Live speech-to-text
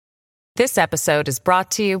This episode is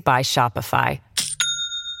brought to you by Shopify.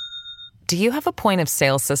 Do you have a point of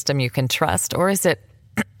sale system you can trust, or is it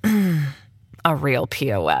a real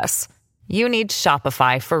POS? You need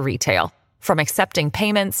Shopify for retail. From accepting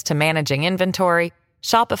payments to managing inventory,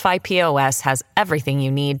 Shopify POS has everything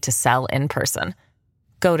you need to sell in person.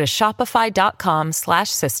 Go to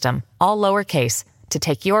shopify.com/system, all lowercase, to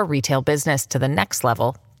take your retail business to the next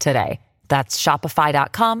level today. That's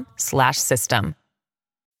shopify.com/system.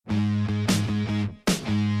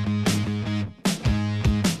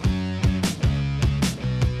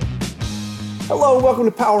 Hello and welcome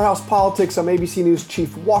to Powerhouse Politics. I'm ABC News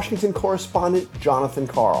Chief Washington Correspondent Jonathan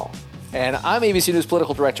Karl. And I'm ABC News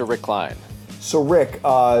Political Director Rick Klein. So Rick, we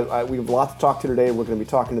have a lot to talk to today. We're going to be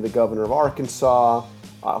talking to the governor of Arkansas,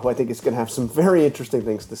 who I think is going to have some very interesting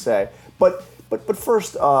things to say. But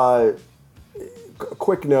first, a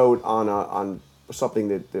quick note on something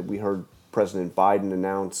that we heard President Biden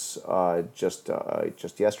announce just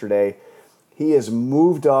yesterday. He has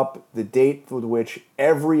moved up the date with which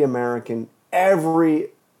every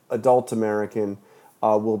adult American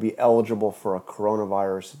will be eligible for a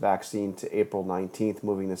coronavirus vaccine to April 19th,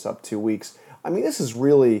 moving this up 2 weeks. I mean, this is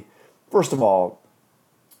really, first of all,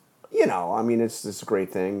 it's a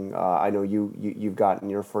great thing. I know you've gotten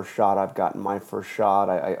your first shot. I've gotten my first shot.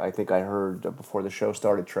 I think I heard before the show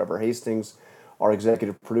started, Trevor Hastings, our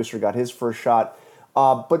executive producer, got his first shot.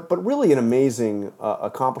 But really an amazing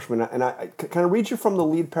accomplishment. And can I read you from the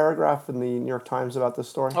lead paragraph in the New York Times about this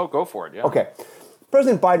story? Oh, go for it, yeah. Okay.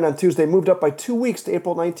 President Biden on Tuesday moved up by 2 weeks to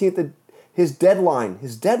April 19th his deadline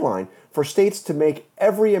for states to make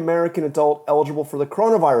every American adult eligible for the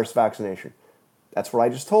coronavirus vaccination. That's what I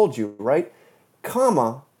just told you, right?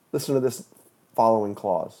 Comma, listen to this following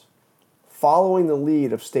clause. Following the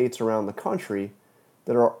lead of states around the country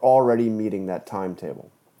that are already meeting that timetable.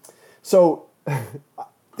 So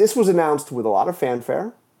this was announced with a lot of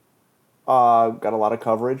fanfare, got a lot of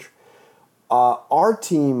coverage. Our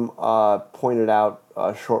team pointed out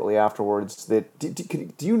shortly afterwards that,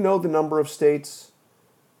 do you know the number of states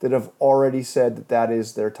that have already said that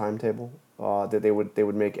is their timetable, that they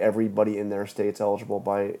would make everybody in their states eligible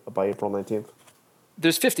by April 19th?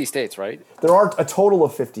 There's 50 states, right? There are a total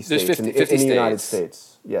of 50 states 50 in the states. United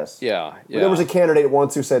States, yes. Yeah. There was a candidate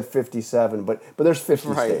once who said 57, but there's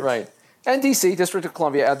 50 states. Right. And D.C., District of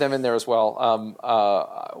Columbia, add them in there as well.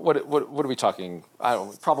 What are we talking? I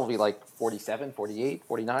don't know, probably like 47, 48,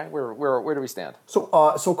 49? Where do we stand? So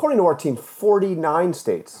according to our team, 49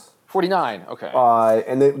 states. 49, okay.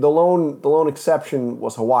 And the lone exception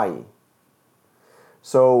was Hawaii.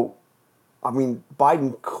 So, I mean,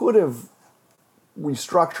 Biden could have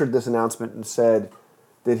restructured this announcement and said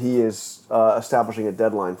that he is establishing a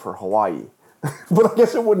deadline for Hawaii. But I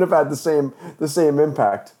guess it wouldn't have had the same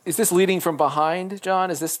impact. Is this leading from behind,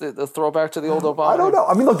 John? Is this the throwback to the old Obama? I don't know.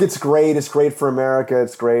 I mean, look, it's great. It's great for America.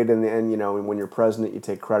 It's great, and when you're president, you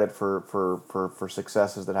take credit for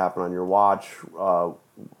successes that happen on your watch,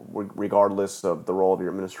 regardless of the role of your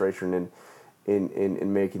administration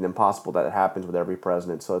in making them possible. That happens with every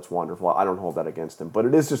president, so it's wonderful. I don't hold that against him, but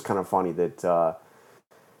it is just kind of funny that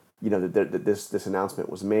that this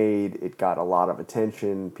announcement was made. It got a lot of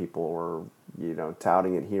attention. People were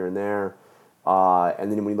touting it here and there,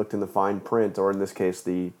 and then when you looked in the fine print, or in this case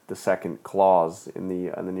the second clause in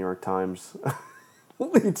the New York Times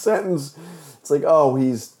lead sentence, it's like, oh,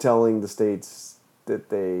 he's telling the states that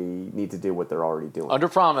they need to do what they're already doing. Under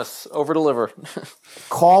promise, over deliver.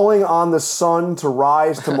 Calling on the sun to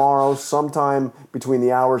rise tomorrow sometime between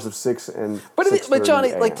the hours of 6 and 6:30 But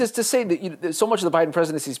Johnny, a.m. like just to say that so much of the Biden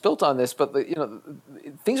presidency is built on this, but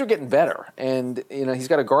things are getting better, and he's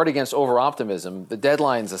got to guard against over optimism. The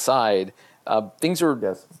deadlines aside, things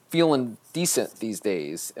are feeling decent these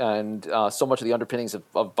days, and so much of the underpinnings of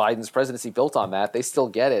Biden's presidency built on that. They still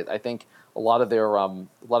get it. I think a lot of their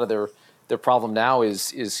problem now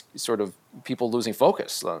is sort of people losing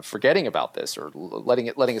focus, forgetting about this, or letting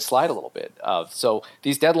it slide a little bit. So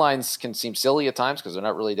these deadlines can seem silly at times because they're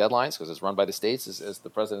not really deadlines, because it's run by the states, as the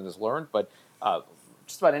president has learned. But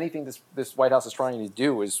just about anything this White House is trying to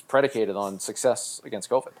do is predicated on success against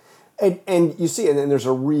COVID. And you see, and there's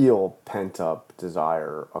a real pent-up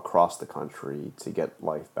desire across the country to get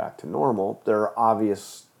life back to normal. There are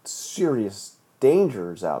obvious, serious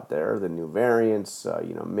dangers out there, the new variants.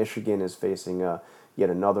 Michigan is facing yet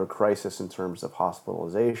another crisis in terms of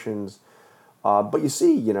hospitalizations. But you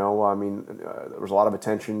see, there was a lot of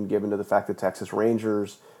attention given to the fact that Texas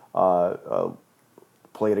Rangers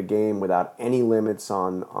played a game without any limits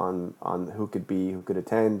on who could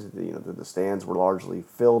attend. The stands were largely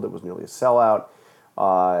filled. It was nearly a sellout.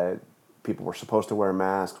 People were supposed to wear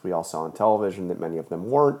masks. We all saw on television that many of them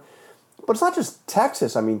weren't. But it's not just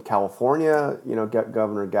Texas. I mean, California,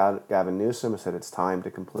 Governor Gavin Newsom has said it's time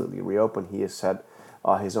to completely reopen. He has set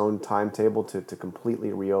his own timetable to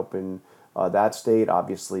completely reopen that state.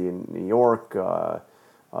 Obviously, in New York,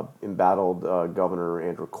 embattled Governor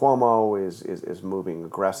Andrew Cuomo is moving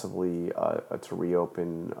aggressively to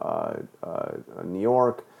reopen New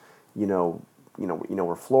York.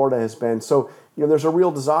 Where Florida has been. So there's a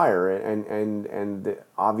real desire, and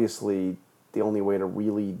obviously the only way to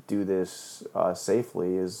really do this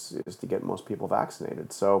safely is to get most people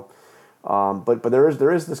vaccinated. So, but there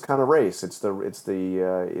is this kind of race. It's the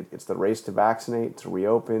race to vaccinate, to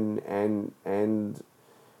reopen, and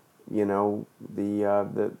the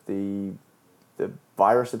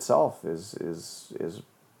virus itself is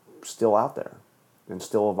still out there and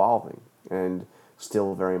still evolving and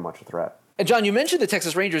still very much a threat. And John, you mentioned the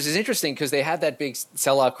Texas Rangers is interesting because they had that big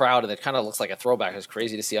sellout crowd, and it kind of looks like a throwback. It was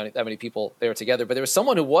crazy to see that many people there together. But there was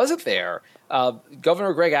someone who wasn't there.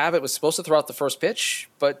 Governor Greg Abbott was supposed to throw out the first pitch,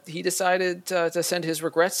 but he decided to send his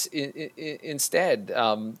regrets instead.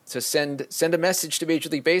 To send a message to Major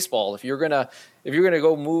League Baseball: if you're gonna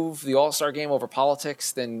go move the All-Star game over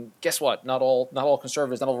politics, then guess what? Not all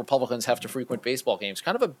conservatives, not all Republicans have to frequent baseball games.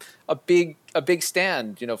 Kind of a big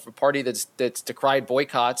stand, for a party that's decried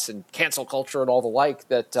boycotts and cancel culture and all the like.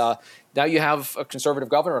 That now you have a conservative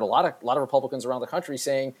governor and a lot of Republicans around the country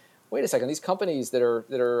saying, wait a second, these companies that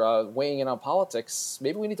are weighing in on politics,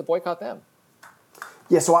 maybe we need to boycott them.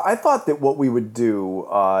 Yeah, so I thought that what we would do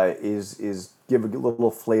is give a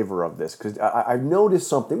little flavor of this, because I've noticed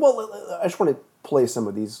something. Well, I just want to play some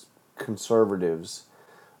of these conservatives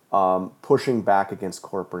pushing back against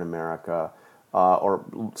corporate America, or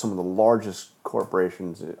some of the largest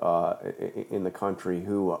corporations in the country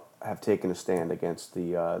who have taken a stand against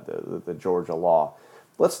the Georgia law.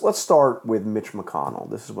 Let's start with Mitch McConnell.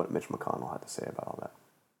 This is what Mitch McConnell had to say about all that.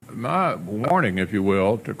 My warning, if you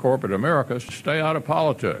will, to corporate America is to stay out of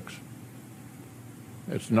politics.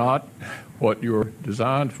 It's not what you're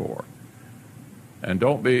designed for. And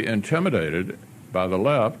don't be intimidated by the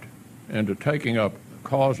left into taking up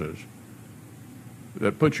causes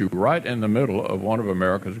that put you right in the middle of one of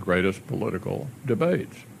America's greatest political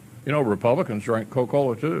debates. Republicans drink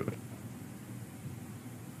Coca-Cola too.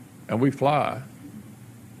 And we fly.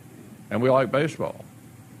 And we like baseball.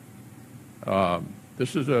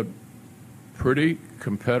 This is a pretty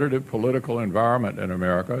competitive political environment in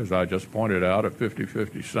America, as I just pointed out, a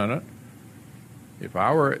 50-50 Senate. If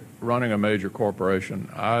I were running a major corporation,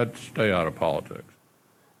 I'd stay out of politics.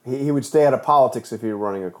 He would stay out of politics if he were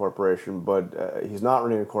running a corporation, but he's not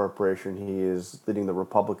running a corporation. He is leading the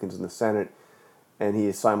Republicans in the Senate, and he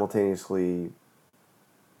is simultaneously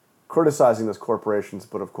criticizing those corporations,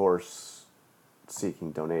 but of course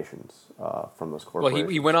seeking donations from those corporations.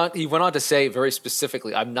 Well, he went on to say very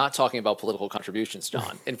specifically, "I'm not talking about political contributions,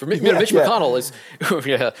 John." And for Mitch McConnell is,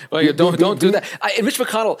 don't do that. And Mitch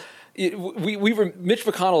McConnell. Mitch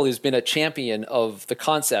McConnell has been a champion of the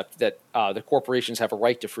concept that the corporations have a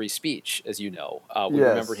right to free speech, as you know. We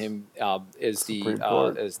remember him as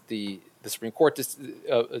the Supreme Court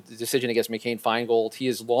decision against McCain-Feingold. He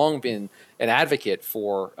has long been an advocate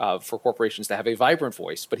for corporations to have a vibrant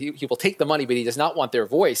voice, but he will take the money, but he does not want their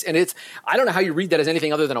voice. And I don't know how you read that as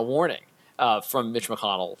anything other than a warning from Mitch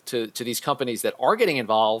McConnell to these companies that are getting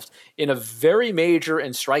involved in a very major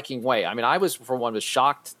and striking way. I mean, I was, for one,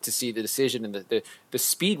 shocked to see the decision and the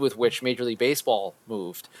speed with which Major League Baseball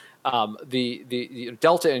moved. The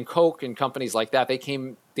Delta and Coke and companies like that, they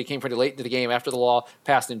came pretty late into the game after the law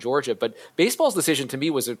passed in Georgia. But baseball's decision to me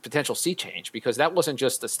was a potential sea change, because that wasn't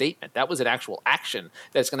just a statement. That was an actual action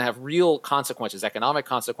that's going to have real consequences, economic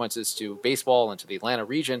consequences to baseball and to the Atlanta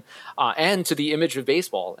region and to the image of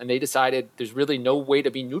baseball. And they decided there's really no way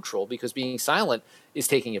to be neutral, because being silent is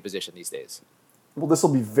taking a position these days. Well, this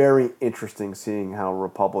will be very interesting, seeing how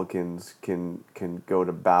Republicans can go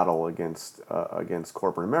to battle against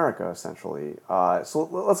corporate America, essentially. So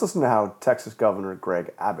let's listen to how Texas Governor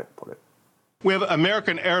Greg Abbott put it. We have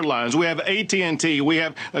American Airlines, we have AT&T, we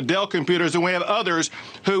have Dell Computers, and we have others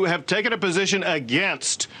who have taken a position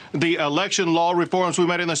against the election law reforms we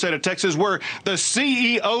made in the state of Texas, where the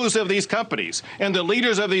CEOs of these companies and the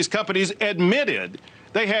leaders of these companies admitted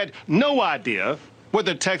they had no idea what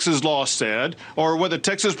the Texas law said or what the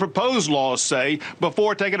Texas proposed laws say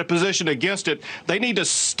before taking a position against it. They need to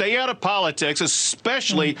stay out of politics,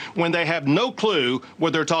 especially when they have no clue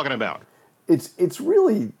what they're talking about. It's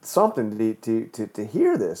really something to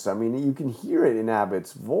hear this. I mean, you can hear it in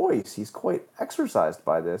Abbott's voice. He's quite exercised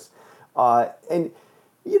by this. And,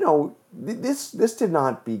 this did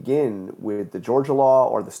not begin with the Georgia law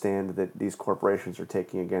or the stand that these corporations are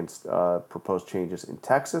taking against proposed changes in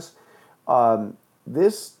Texas.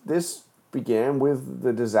 This began with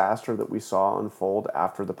the disaster that we saw unfold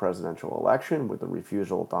after the presidential election, with the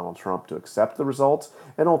refusal of Donald Trump to accept the results,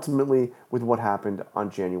 and ultimately with what happened on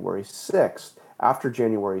January 6th. After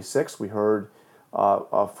January 6th, we heard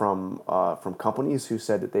from companies who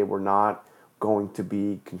said that they were not going to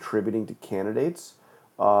be contributing to candidates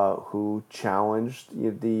who challenged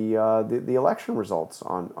the election results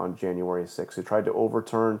on January 6th, who tried to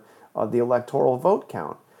overturn the electoral vote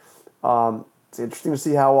count. It's interesting to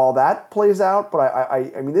see how all that plays out, but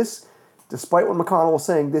I mean, this, despite what McConnell was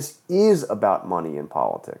saying, this is about money in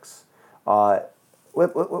politics.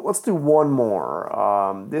 Let's do one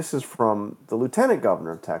more. This is from the Lieutenant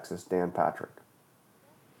Governor of Texas, Dan Patrick.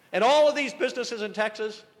 And all of these businesses in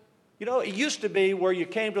Texas, it used to be where you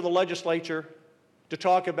came to the legislature to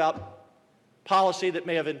talk about policy that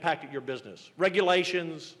may have impacted your business,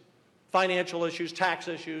 regulations, financial issues, tax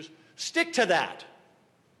issues. Stick to that.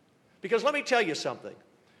 Because let me tell you something.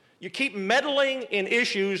 You keep meddling in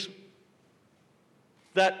issues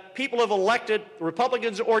that people have elected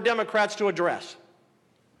Republicans or Democrats to address.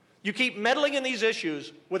 You keep meddling in these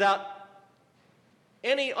issues without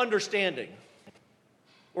any understanding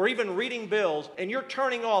or even reading bills, and you're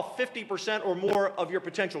turning off 50% or more of your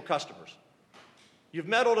potential customers. You've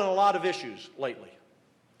meddled in a lot of issues lately.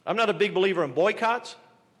 I'm not a big believer in boycotts,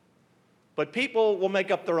 but people will make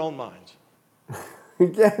up their own minds.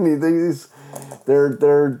 Again,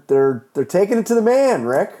 they're taking it to the man,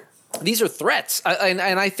 Rick. These are threats, and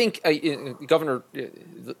I think Governor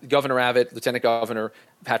Abbott, Lieutenant Governor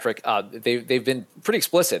Patrick, they've been pretty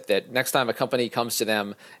explicit that next time a company comes to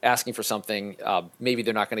them asking for something, maybe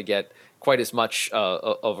they're not going to get quite as much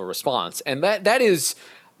of a response, and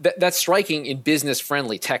that's striking in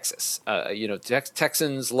business-friendly Texas.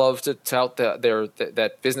 Texans love to tout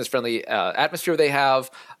that business-friendly atmosphere they have,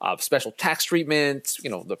 special tax treatment,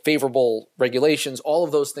 the favorable regulations. All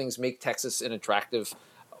of those things make Texas an attractive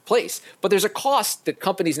place. But there's a cost that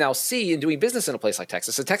companies now see in doing business in a place like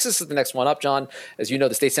Texas. So Texas is the next one up, John. As you know,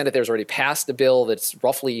 the state Senate there has already passed a bill that's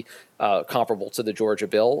roughly comparable to the Georgia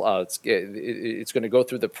bill. It's going to go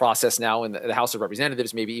through the process now in the House of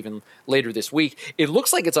Representatives, maybe even later this week. It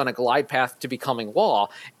looks like it's on a glide path to becoming law.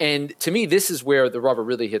 And to me, this is where the rubber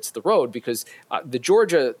really hits the road, because the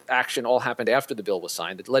Georgia action all happened after the bill was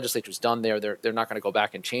signed. The legislature's done there. They're not going to go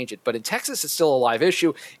back and change it. But in Texas, it's still a live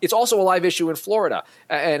issue. It's also a live issue in Florida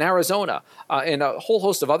and Arizona and a whole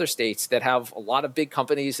host of other states that have a lot of big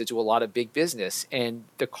companies that do a lot of big business. And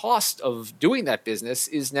the cost of doing that business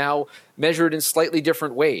is now measured in slightly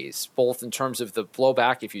different ways, both in terms of the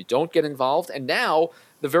blowback if you don't get involved, and now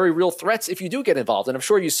the very real threats if you do get involved. And I'm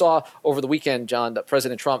sure you saw over the weekend, John, that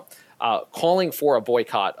President Trump calling for a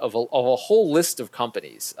boycott of a whole list of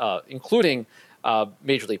companies, including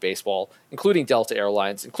Major League Baseball, including Delta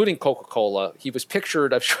Airlines, including Coca-Cola. He was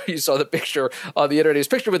pictured, I'm sure you saw the picture on the internet, he was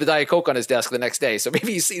pictured with a Diet Coke on his desk the next day. So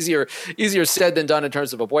maybe it's easier said than done in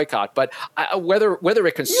terms of a boycott. But whether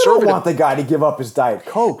a conservative... You don't want the guy to give up his Diet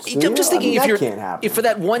Coke, I'm just thinking, can't happen. If for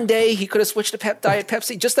that one day he could have switched to Diet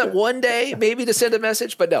Pepsi, just that one day, maybe to send a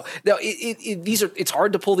message. But no, it's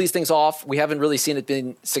hard to pull these things off. We haven't really seen it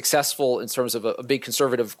been successful in terms of a big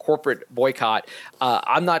conservative corporate boycott.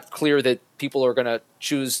 I'm not clear that people are going to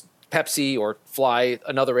choose Pepsi or fly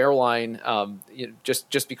another airline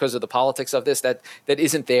just because of the politics of this. That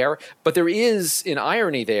isn't there. But there is an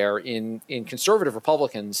irony there in conservative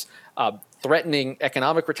Republicans threatening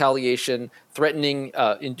economic retaliation, threatening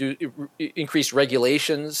increased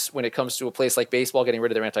regulations when it comes to a place like baseball, getting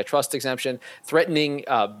rid of their antitrust exemption, threatening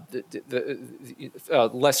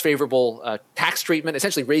less favorable tax treatment,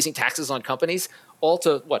 essentially raising taxes on companies, all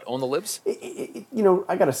to, own the libs?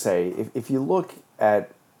 I got to say, if you look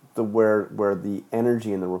at where the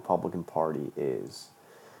energy in the Republican Party is,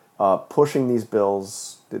 pushing these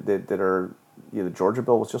bills that are, the Georgia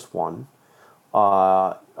bill was just one.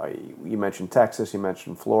 You mentioned Texas, you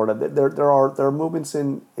mentioned Florida. There are movements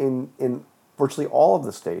in virtually all of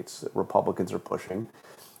the states that Republicans are pushing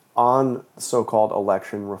on so-called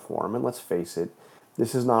election reform. And let's face it,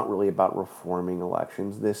 this is not really about reforming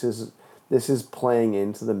elections. This is playing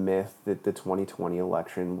into the myth that the 2020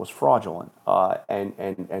 election was fraudulent.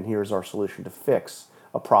 And here's our solution to fix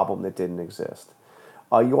a problem that didn't exist.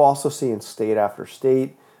 You also see in state after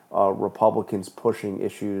state Republicans pushing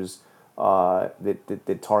issues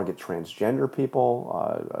that target transgender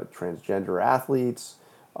people, transgender athletes,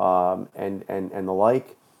 and the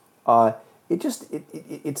like.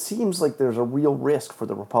 It seems like there's a real risk for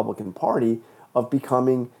the Republican Party of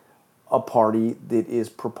becoming a party that is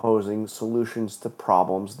proposing solutions to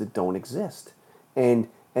problems that don't exist, and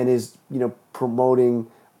is promoting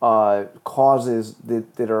causes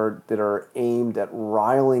that are aimed at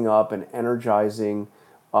riling up and energizing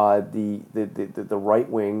the right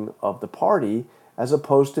wing of the party, as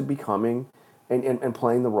opposed to becoming and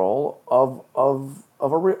playing the role of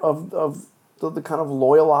the kind of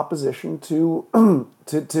loyal opposition to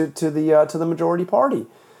to the majority party.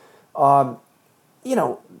 Joe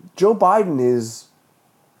Biden is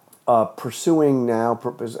pursuing now,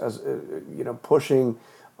 pushing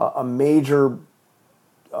a major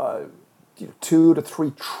 $2 to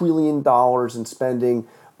 $3 trillion in spending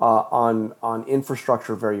on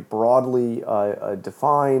infrastructure, very broadly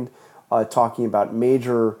defined, talking about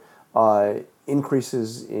major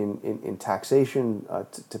increases in taxation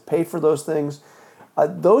to pay for those things.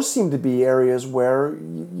 Those seem to be areas where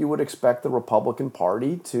you would expect the Republican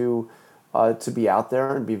Party to be out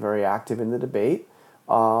there and be very active in the debate,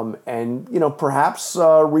 and perhaps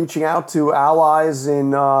reaching out to allies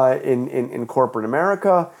in corporate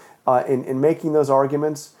America in making those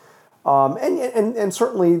arguments, and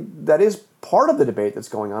certainly that is part of the debate that's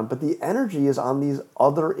going on. But the energy is on these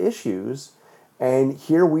other issues, and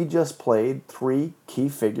here we just played three key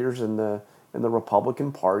figures in the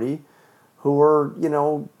Republican Party who are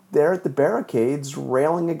there at the barricades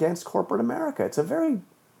railing against corporate America. It's a very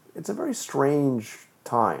strange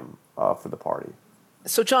time for the party.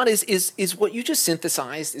 So, John, is what you just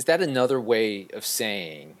synthesized, is that another way of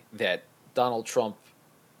saying that Donald Trump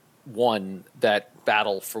won that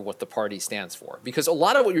battle for what the party stands for? Because a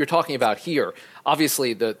lot of what you're talking about here,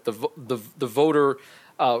 obviously, the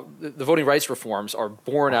voting rights reforms are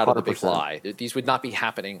born out of the big 100%. lie. These would not be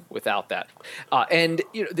happening without that. And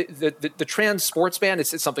the trans sports ban is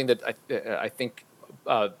something that I think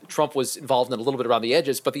Trump was involved in a little bit around the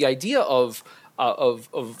edges. But the idea of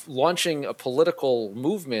launching a political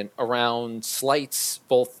movement around slights,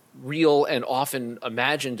 both real and often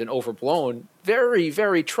imagined and overblown, very,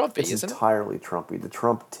 very Trumpy, isn't it? It's entirely Trumpy. The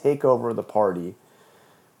Trump takeover of the party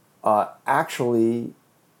actually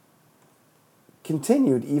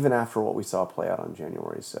continued even after what we saw play out on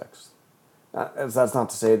January 6th. That's not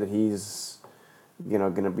to say that he's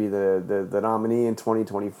going to be the nominee in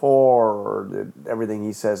 2024 or that everything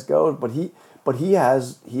he says goes, but he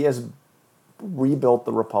has rebuilt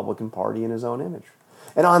the Republican Party in his own image.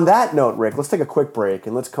 And on that note, Rick, let's take a quick break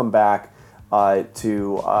and let's come back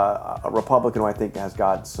to a Republican who I think has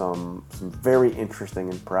got some very interesting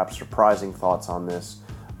and perhaps surprising thoughts on this,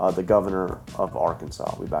 the governor of Arkansas.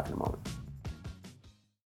 I'll be back in a moment.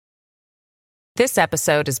 This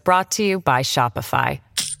episode is brought to you by Shopify.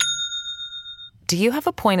 Do you have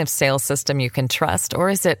a point of sale system you can trust, or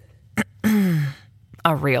is it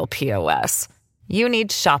a real POS? You need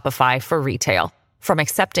Shopify for retail. From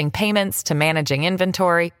accepting payments to managing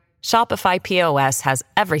inventory, Shopify POS has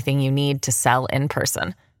everything you need to sell in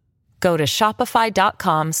person. Go to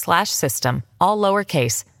shopify.com/system, all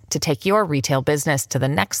lowercase, to take your retail business to the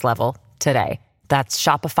next level today. That's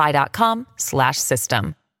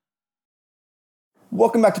shopify.com/system.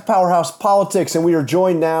 Welcome back to Powerhouse Politics, and we are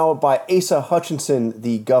joined now by Asa Hutchinson,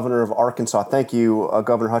 the governor of Arkansas. Thank you,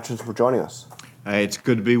 Governor Hutchinson, for joining us. It's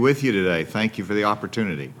good to be with you today. Thank you for the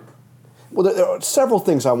opportunity. Well, there are several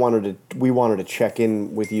things we wanted to check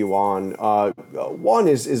in with you on. One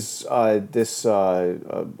is this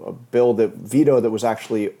bill veto that was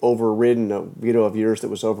actually overridden, a veto of yours that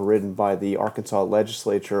was overridden by the Arkansas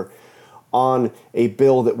legislature on a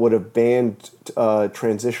bill that would have banned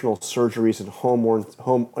transitional surgeries and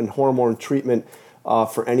hormone treatment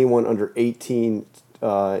for anyone under 18 in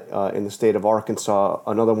the state of Arkansas.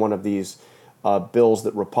 Another one of these bills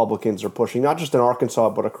that Republicans are pushing, not just in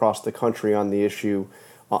Arkansas, but across the country on the issue,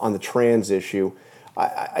 on the trans issue.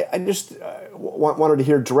 I just wanted to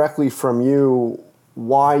hear directly from you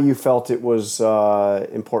why you felt it was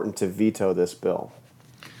important to veto this bill.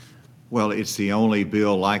 Well, it's the only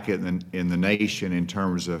bill like it in the nation in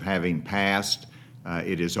terms of having passed.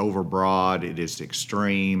 It is overbroad, it is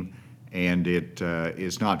extreme, and it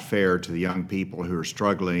is not fair to the young people who are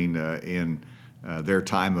struggling in their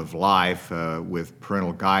time of life with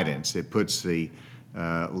parental guidance. It puts the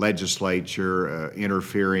legislature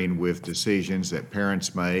interfering with decisions that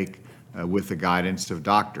parents make with the guidance of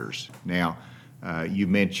doctors. Now, you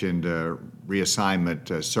mentioned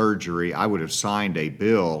reassignment surgery. I would have signed a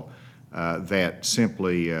bill that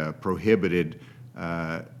simply prohibited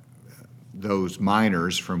those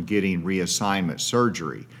minors from getting reassignment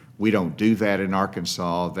surgery. We don't do that in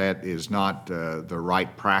Arkansas. That is not the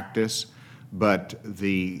right practice. But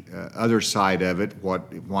the other side of it,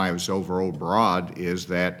 why it was overall broad, is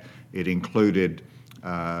that it included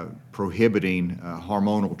prohibiting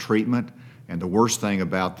hormonal treatment. And the worst thing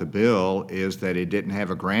about the bill is that it didn't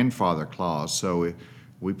have a grandfather clause. So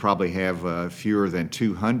we probably have fewer than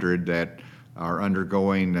 200 that are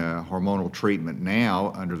undergoing hormonal treatment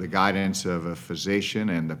now under the guidance of a physician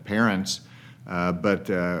and the parents. But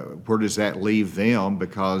where does that leave them,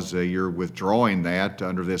 because you're withdrawing that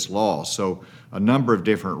under this law? So a number of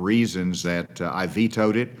different reasons that I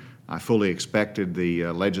vetoed it. I fully expected the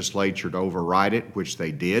legislature to override it, which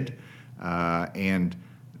they did. And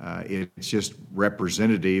it's just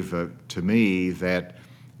representative to me that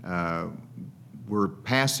we're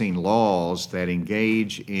passing laws that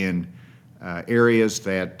engage in areas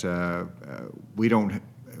that we don't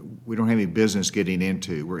have any business getting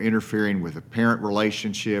into. We're interfering with a parent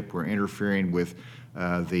relationship. We're interfering with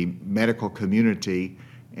the medical community,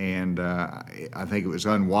 and I think it was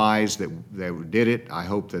unwise that we did it. I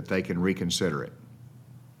hope that they can reconsider it.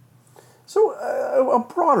 So a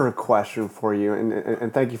broader question for you,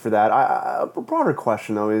 and thank you for that. A broader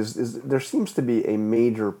question, though, is there seems to be a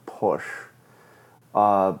major push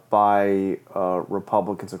by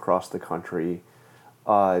Republicans across the country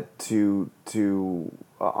on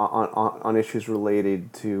issues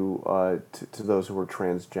related to those who are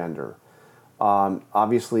transgender.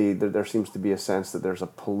 Obviously, there seems to be a sense that there's a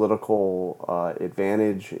political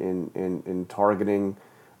advantage in targeting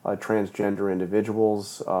transgender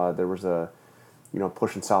individuals. There was a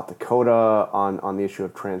push in South Dakota on the issue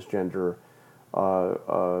of transgender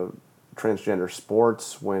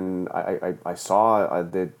sports, when I saw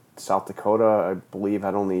that South Dakota, I believe,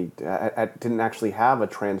 didn't actually have a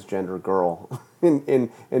transgender girl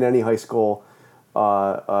in any high school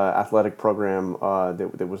athletic program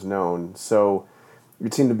that was known. So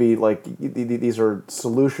it seemed to be like these are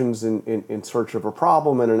solutions in search of a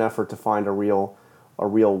problem and an effort to find a real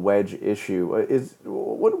wedge issue.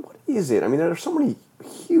 What is it? I mean, there are so many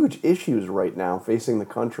huge issues right now facing the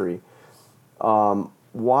country.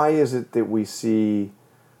 Why is it that we see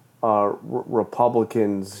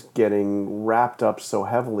Republicans getting wrapped up so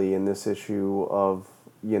heavily in this issue of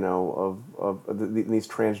these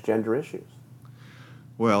transgender issues?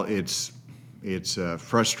 Well, it's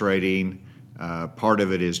frustrating. Part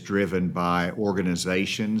of it is driven by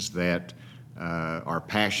organizations that are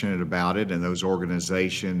passionate about it, and those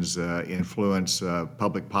organizations influence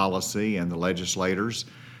public policy and the legislators.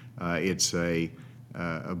 It's a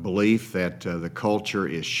belief that the culture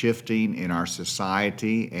is shifting in our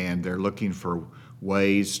society, and they're looking for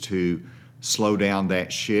ways to slow down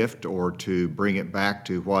that shift or to bring it back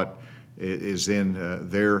to what is in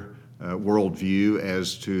their worldview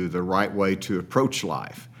as to the right way to approach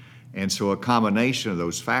life. And so a combination of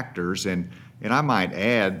those factors, and I might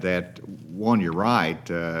add that, one, you're right,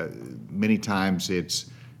 many times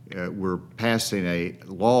we're passing a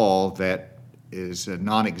law that is a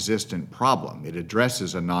non-existent problem. It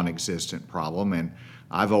addresses a non-existent problem, and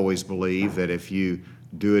I've always believed that if you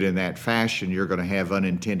do it in that fashion, you're going to have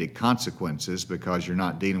unintended consequences because you're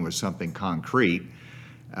not dealing with something concrete.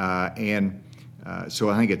 So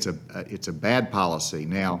I think it's a bad policy.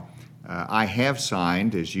 Now, I have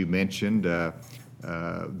signed, as you mentioned,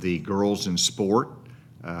 the Girls in Sport,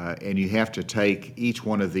 and you have to take each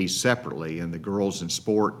one of these separately. And the Girls in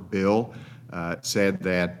Sport bill said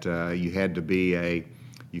that you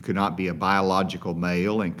could not be a biological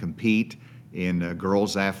male and compete in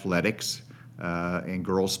girls' athletics and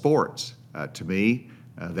girls' sports. To me,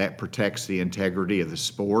 that protects the integrity of the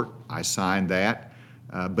sport. I signed that,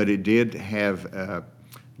 but it did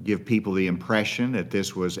give people the impression that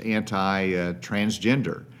this was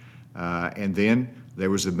anti-transgender. And then there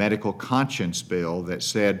was a medical conscience bill that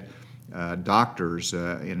said doctors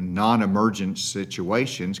in non-emergent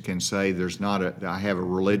situations can say I have a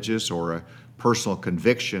religious or a personal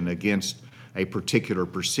conviction against a particular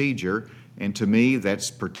procedure. And to me, that's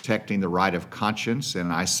protecting the right of conscience,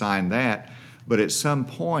 and I signed that. But at some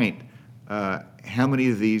point, how many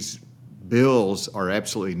of these bills are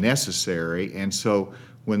absolutely necessary? And so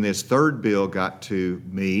when this third bill got to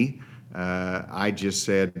me, I just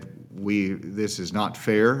said, this is not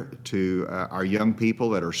fair to our young people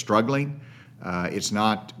that are struggling. It's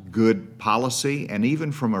not good policy. And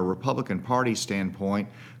even from a Republican Party standpoint,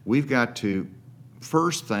 we've got to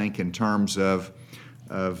first think in terms of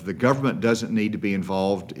the government doesn't need to be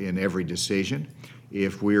involved in every decision.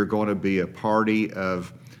 If we're going to be a party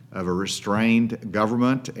of a restrained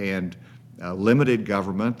government and limited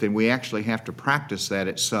government, then we actually have to practice that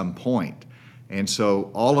at some point. And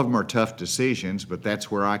so all of them are tough decisions, but that's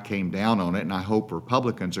where I came down on it, and I hope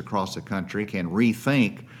Republicans across the country can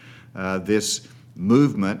rethink this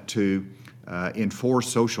movement to enforce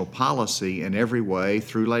social policy in every way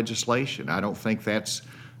through legislation. I don't think that's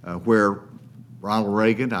where Ronald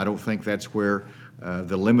Reagan, I don't think that's where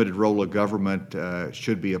the limited role of government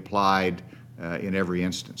should be applied in every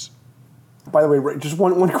instance. By the way, Ray, just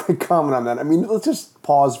one quick comment on that. I mean, let's just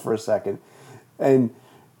pause for a second and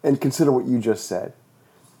consider what you just said.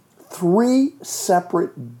 3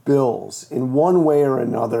 separate bills in one way or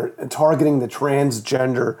another targeting the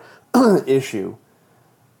transgender issue,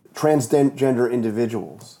 transgender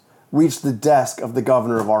individuals, reached the desk of the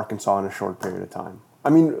governor of Arkansas in a short period of time. I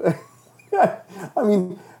mean, how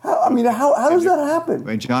does that happen?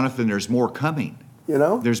 And Jonathan, there's more coming. You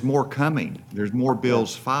know, there's more coming. There's more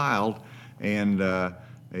bills filed, and it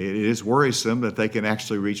is worrisome that they can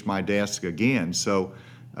actually reach my desk again. So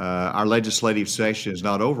our legislative session is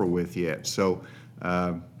not over with yet. So,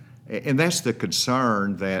 and that's the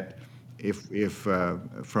concern, that if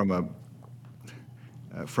from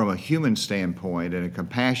a human standpoint and a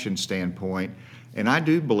compassion standpoint, and I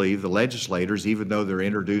do believe the legislators, even though they're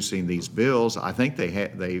introducing these bills, I think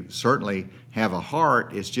they certainly have a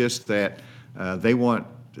heart. It's just that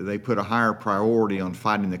they put a higher priority on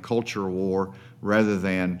fighting the culture war rather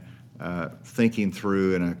than thinking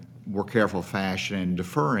through in a more careful fashion and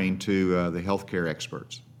deferring to the healthcare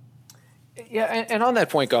experts. Yeah, and on that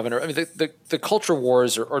point, Governor, I mean, the culture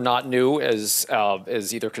wars are not new as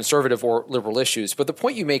either conservative or liberal issues. But the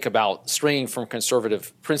point you make about straying from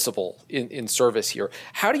conservative principle in service here,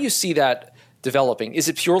 how do you see that developing? Is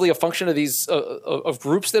it purely a function of these of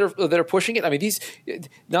groups that are pushing it? I mean, these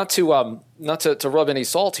not to rub any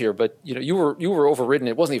salt here, but you were overridden.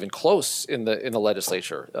 It wasn't even close in the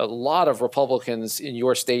legislature. A lot of Republicans in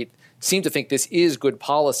your state seem to think this is good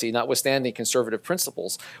policy, notwithstanding conservative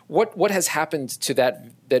principles. What has happened to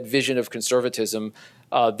that vision of conservatism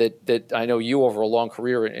that I know you, over a long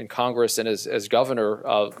career in Congress and as governor,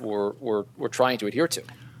 were trying to adhere to?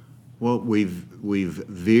 Well, we've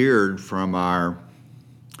veered from our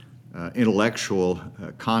intellectual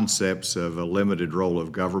concepts of a limited role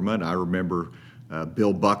of government. I remember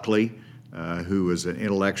Bill Buckley, who was an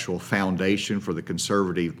intellectual foundation for the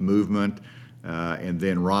conservative movement, and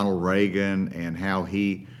then Ronald Reagan and how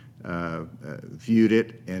he viewed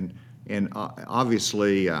it. And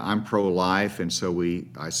obviously, I'm pro-life, and so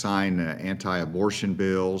I sign anti-abortion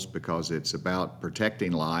bills because it's about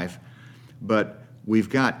protecting life. But we've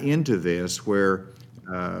got into this where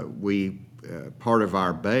part of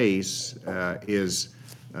our base is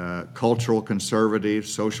cultural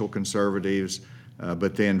conservatives, social conservatives,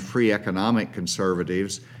 but then free economic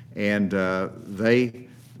conservatives, and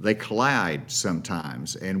they collide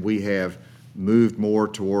sometimes. And we have moved more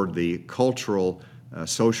toward the cultural,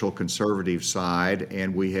 social conservative side,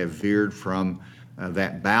 and we have veered from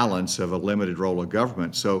that balance of a limited role of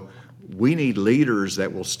government. So we need leaders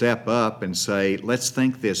that will step up and say, let's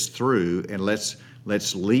think this through, and let's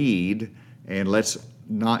lead, and let's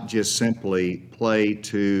not just simply play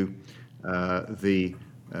to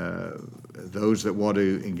those that want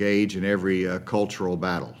to engage in every cultural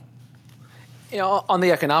battle. On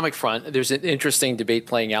the economic front, there's an interesting debate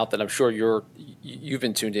playing out that I'm sure you've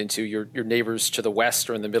been tuned into. Your neighbors to the west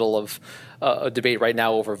are in the middle of a debate right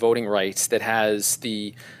now over voting rights that has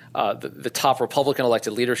the top Republican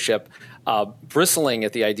elected leadership bristling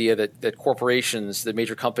at the idea that corporations, the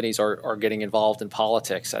major companies, are getting involved in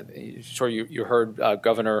politics. I'm sure you heard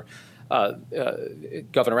Governor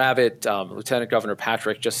Abbott, Lieutenant Governor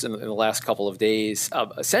Patrick, just in the last couple of days,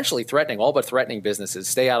 essentially threatening businesses,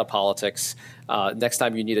 stay out of politics. Next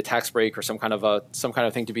time you need a tax break or some kind of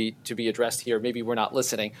thing to be addressed here, maybe we're not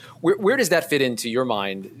listening. Where does that fit into your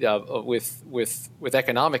mind with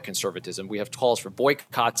economic conservatism? We have calls for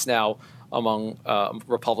boycotts now among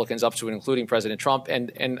Republicans, up to and including President Trump,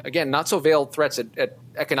 and again, not so veiled threats at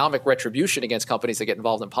economic retribution against companies that get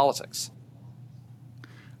involved in politics.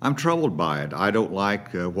 I'm troubled by it. I don't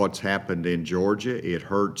like what's happened in Georgia. It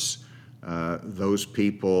hurts those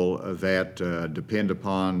people that depend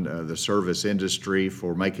upon the service industry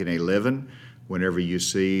for making a living. Whenever you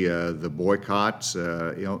see the boycotts,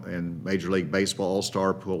 and Major League Baseball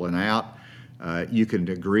All-Star pulling out, you can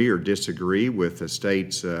agree or disagree with the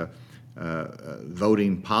state's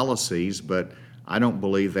voting policies, but I don't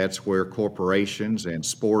believe that's where corporations and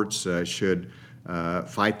sports should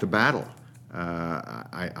fight the battle.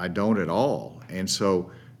 I don't at all. And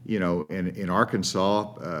so, in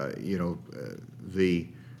Arkansas, the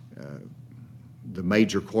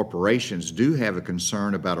major corporations do have a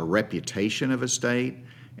concern about a reputation of a state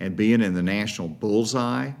and being in the national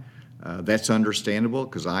bullseye. That's understandable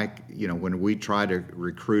because when we try to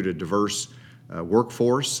recruit a diverse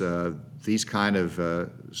workforce, these kind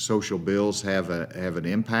of social bills have an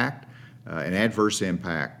impact, an adverse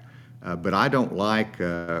impact. But I don't like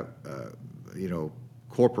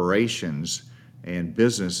corporations and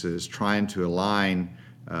businesses trying to align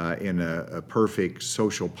in a perfect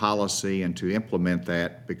social policy and to implement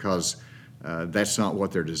that, because that's not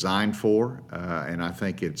what they're designed for, and I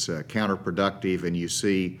think it's counterproductive, and you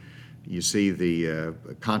see the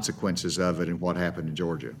consequences of it and what happened in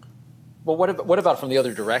Georgia. Well, what about from the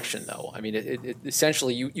other direction, though? I mean,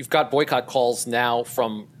 essentially, you've got boycott calls now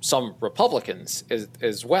from some Republicans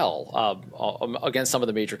as well against some of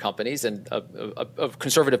the major companies, and a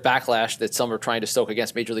conservative backlash that some are trying to stoke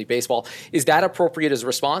against Major League Baseball. Is that appropriate as a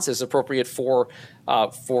response? Is it appropriate for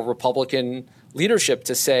Republican leadership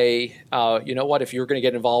to say, you know what, if you're going to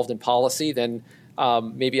get involved in policy, then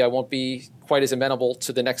maybe I won't be quite as amenable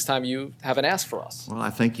to the next time you have an ask for us? Well,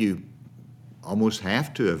 I think you almost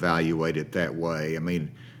have to evaluate it that way. I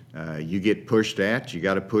mean, you get pushed at, you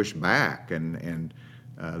got to push back, and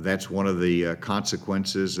that's one of the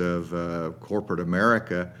consequences of corporate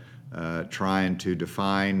America trying to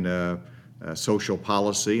define social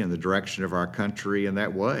policy and the direction of our country in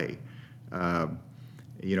that way.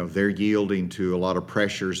 They're yielding to a lot of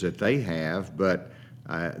pressures that they have, but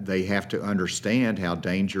they have to understand how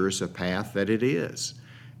dangerous a path that it is.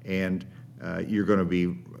 And you're going to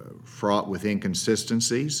be fraught with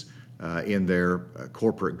inconsistencies in their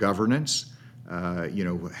corporate governance,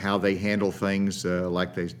 how they handle things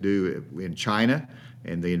like they do in China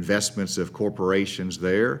and the investments of corporations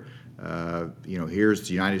there. Here's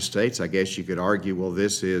the United States. I guess you could argue, well,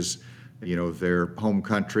 this is, their home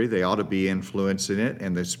country. They ought to be influencing it.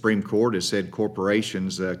 And the Supreme Court has said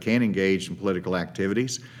corporations can engage in political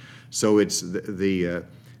activities. So it's the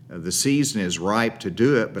season is ripe to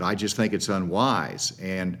do it, but I just think it's unwise.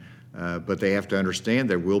 But they have to understand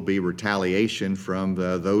there will be retaliation from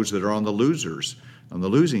those that are on the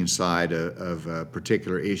losing side of a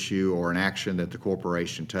particular issue or an action that the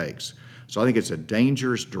corporation takes. So I think it's a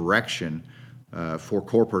dangerous direction for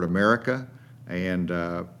corporate America, and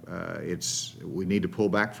we need to pull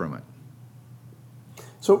back from it.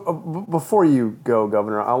 So before you go,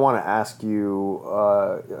 Governor, I want to ask you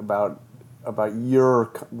about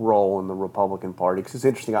your role in the Republican Party, because it's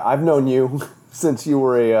interesting. I've known you since you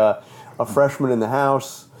were a freshman in the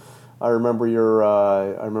House. I remember your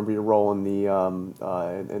role in the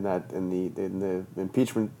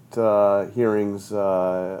impeachment hearings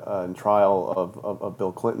and trial of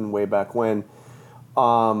Bill Clinton way back when.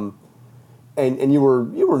 And you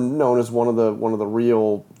were known as one of the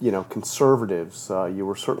real conservatives. You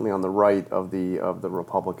were certainly on the right of the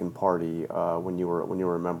Republican Party when you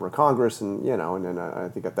were a member of Congress, and I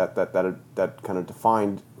think that kind of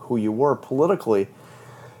defined who you were politically.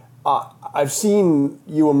 I've seen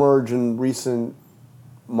you emerge in recent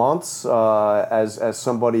months as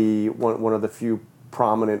somebody, one of the few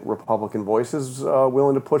prominent Republican voices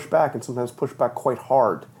willing to push back, and sometimes push back quite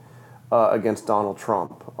hard against Donald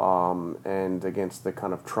Trump and against the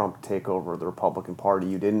kind of Trump takeover of the Republican Party.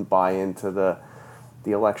 You didn't buy into the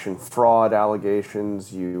election fraud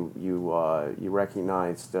allegations. You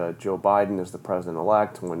recognized Joe Biden as the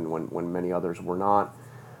president-elect when many others were not.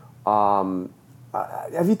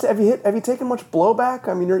 Have you taken much blowback?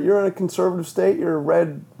 I mean, you're in a conservative state. You're a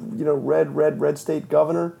red state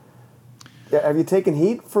governor. Have you taken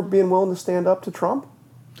heat for being willing to stand up to Trump?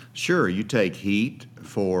 Sure, you take heat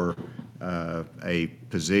for a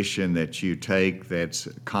position that you take that's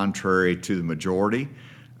contrary to the majority,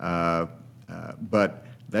 but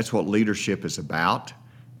that's what leadership is about.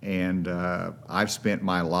 And I've spent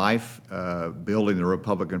my life building the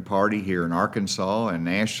Republican Party here in Arkansas and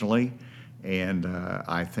nationally, and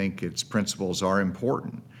I think its principles are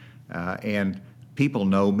important. And people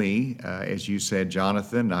know me, as you said,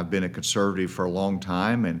 Jonathan. I've been a conservative for a long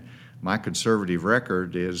time, and my conservative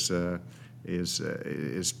record is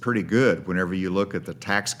pretty good. Whenever you look at the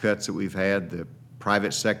tax cuts that we've had, the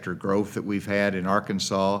private sector growth that we've had in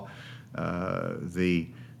Arkansas, the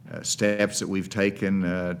steps that we've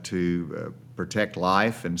taken to protect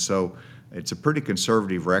life, and so it's a pretty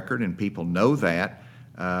conservative record, and people know that.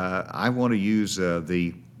 I want to use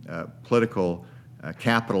the political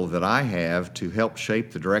capital that I have to help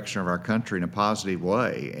shape the direction of our country in a positive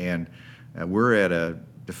way, and we're at a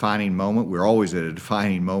defining moment. We're always at a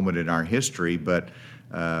defining moment in our history, but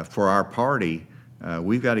for our party,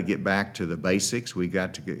 we've got to get back to the basics. We've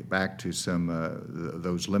got to get back to some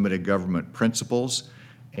those limited government principles,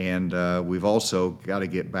 and we've also got to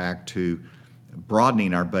get back to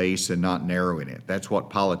broadening our base and not narrowing it. That's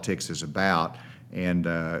what politics is about, and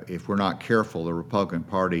if we're not careful, the Republican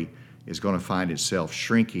Party is going to find itself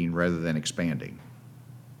shrinking rather than expanding.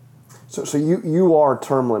 So you are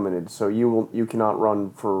term limited, so you cannot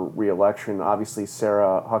run for re-election. Obviously,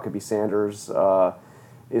 Sarah Huckabee Sanders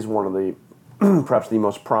is one of the perhaps the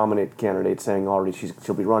most prominent candidates, saying already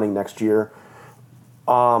she'll be running next year.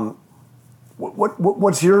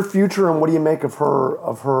 What's your future, and what do you make of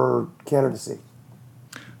her candidacy?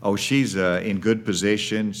 Oh, she's in good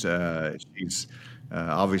positions. She's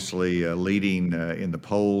obviously leading in the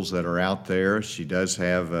polls that are out there. She does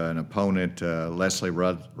have an opponent, Leslie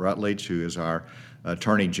Rutledge, who is our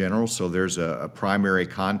Attorney General. So there's a primary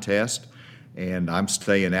contest, and I'm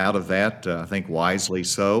staying out of that. I think wisely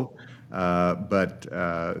so. But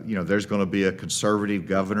there's going to be a conservative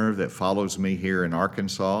governor that follows me here in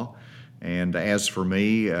Arkansas. And as for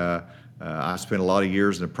me, I spent a lot of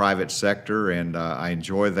years in the private sector, and I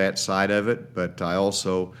enjoy that side of it, but I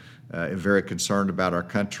also am very concerned about our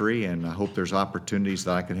country, and I hope there's opportunities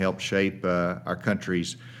that I can help shape our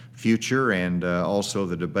country's future and also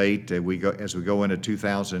the debate as we go into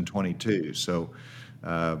 2022. So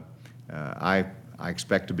I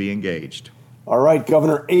expect to be engaged. All right,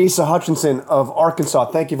 Governor Asa Hutchinson of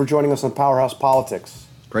Arkansas, thank you for joining us on Powerhouse Politics.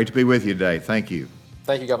 Great to be with you today. Thank you.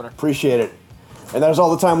 Thank you, Governor. Appreciate it. And that is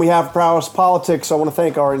all the time we have for Powerhouse Politics. I want to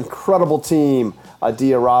thank our incredible team,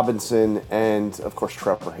 Adia Robinson, and, of course,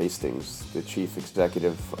 Trevor Hastings, the Chief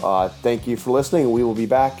Executive. Thank you for listening, and we will be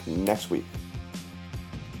back next week.